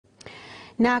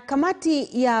Na kamati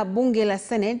ya bunge la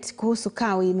Seneti kuhusu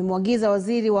Kawi imemwagiza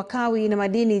waziri wa Kawi na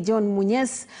Madini John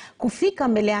Munyes kufika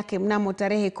mbele yake mnamo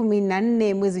tarehe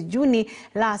 14 mwezi Juni,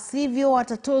 la sivyo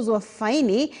atatozwa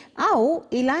faini au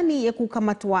ilani ya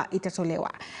kukamatwa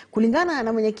itatolewa. Kulingana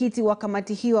na mwenyekiti wa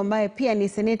kamati hiyo ambaye pia ni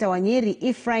seneta wa Nyeri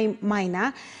Ephraim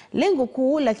Maina, lengo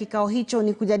kuu la kikao hicho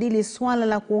ni kujadili swala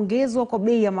la kuongezwa kwa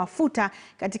bei ya mafuta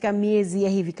katika miezi ya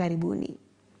hivi karibuni.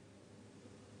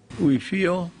 We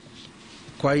feel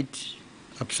quite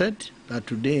upset that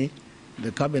today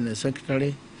the cabinet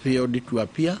secretary failed to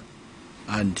appear,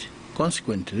 and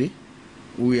consequently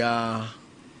we are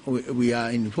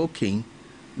invoking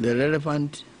the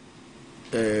relevant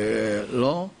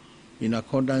law in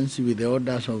accordance with the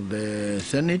orders of the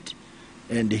Senate,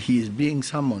 and he is being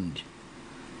summoned,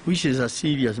 which is a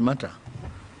serious matter,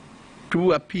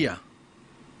 to appear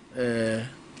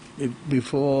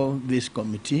before this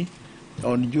committee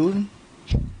on June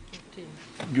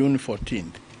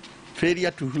 14th,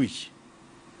 failure to which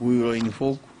we will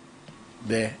invoke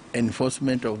the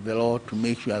enforcement of the law to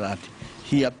make sure that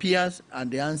he appears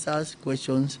and answers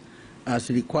questions as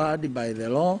required by the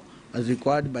law, as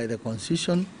required by the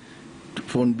Constitution,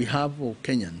 on behalf of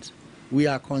Kenyans. We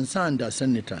are concerned as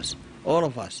senators, all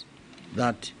of us,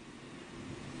 that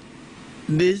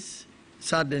these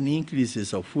sudden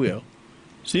increases of fuel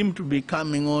seem to be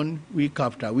coming on week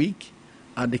after week,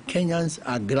 and the Kenyans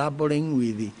are grappling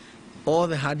with all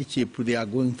the hardship they are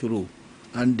going through.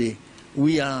 And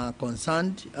we are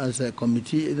concerned as a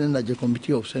committee, the Energy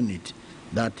Committee of Senate,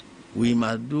 that we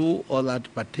must do all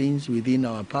that pertains within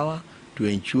our power to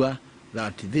ensure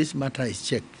that this matter is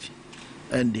checked.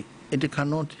 And it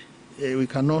cannot, we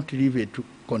cannot leave it to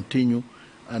continue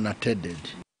unattended.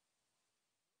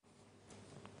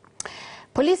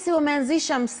 Polisi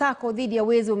wameanzisha msako dhidi ya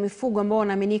wezi wa mifugo ambao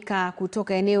wanaaminika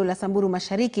kutoka eneo la Samburu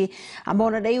Mashariki ambao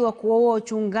wanadaiwa kuwaua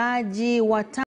wachungaji wa